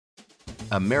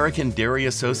American Dairy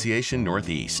Association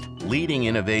Northeast, leading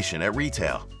innovation at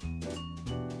retail.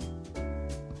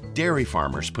 Dairy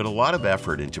farmers put a lot of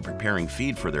effort into preparing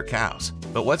feed for their cows,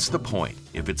 but what's the point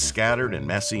if it's scattered and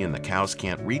messy and the cows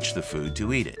can't reach the food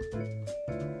to eat it?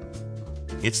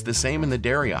 It's the same in the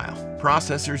dairy aisle.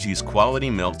 Processors use quality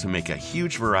milk to make a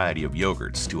huge variety of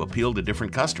yogurts to appeal to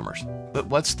different customers. But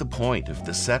what's the point if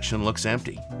the section looks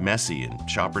empty, messy, and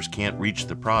shoppers can't reach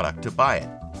the product to buy it?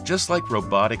 Just like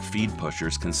robotic feed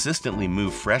pushers consistently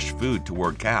move fresh food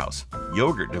toward cows,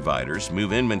 yogurt dividers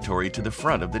move inventory to the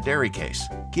front of the dairy case,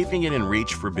 keeping it in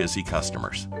reach for busy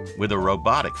customers. With a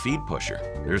robotic feed pusher,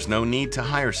 there's no need to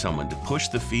hire someone to push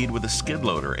the feed with a skid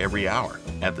loader every hour.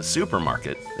 At the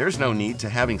supermarket, there's no need to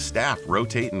having staff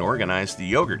rotate and organize the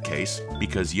yogurt case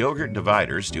because yogurt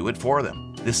dividers do it for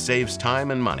them. This saves time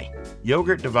and money.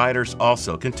 Yogurt dividers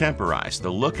also contemporize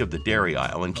the look of the dairy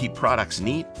aisle and keep products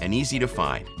neat and easy to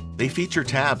find. They feature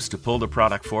tabs to pull the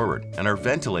product forward and are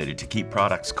ventilated to keep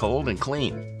products cold and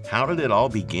clean. How did it all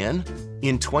begin?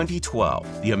 In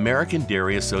 2012, the American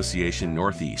Dairy Association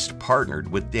Northeast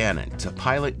partnered with Dannon to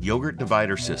pilot yogurt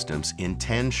divider systems in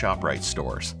 10 ShopRite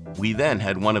stores. We then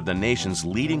had one of the nation's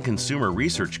leading consumer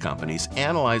research companies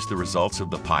analyze the results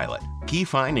of the pilot. Key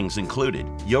findings included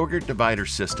yogurt divider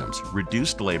systems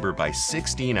reduced labor by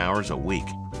 16 hours a week,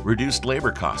 reduced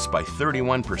labor costs by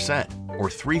 31%, or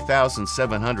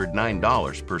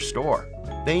 $3,709 per store.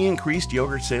 They increased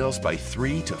yogurt sales by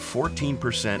 3 to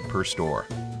 14% per store.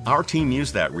 Our team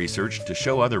used that research to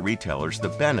show other retailers the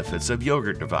benefits of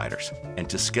yogurt dividers and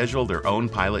to schedule their own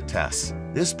pilot tests.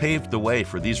 This paved the way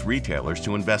for these retailers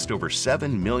to invest over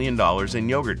 $7 million in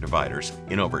yogurt dividers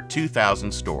in over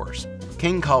 2,000 stores.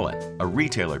 King Kullen, a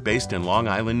retailer based in Long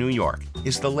Island, New York,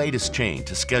 is the latest chain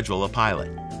to schedule a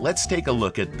pilot. Let's take a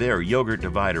look at their yogurt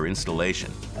divider installation.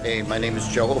 Hey, my name is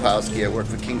Joe Ohowski. I work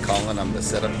for King Kullen. I'm the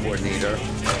setup coordinator,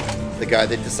 the guy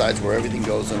that decides where everything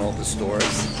goes in all the stores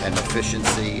and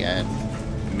efficiency and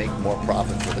make more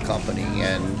profit for the company.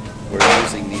 And we're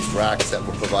using these racks that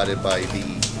were provided by the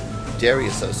Dairy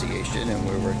Association and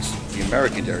the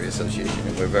American Dairy Association,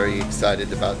 and we're very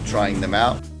excited about trying them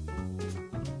out.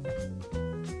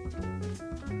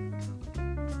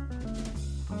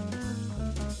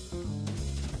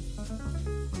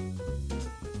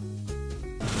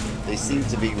 They seem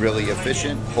to be really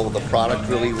efficient, hold the product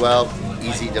really well,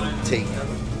 easy to take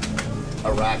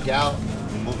a rack out,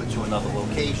 move it to another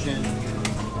location.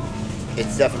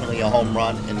 It's definitely a home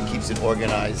run and it keeps it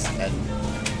organized and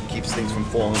keeps things from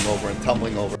falling over and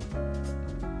tumbling over.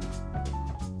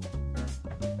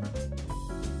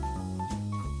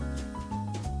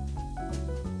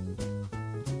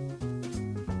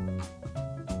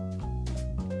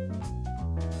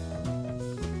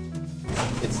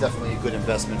 It's definitely a good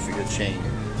investment for your chain.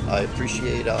 I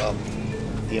appreciate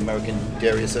the American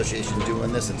Dairy Association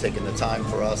doing this and taking the time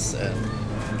for us, and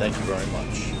thank you very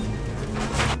much.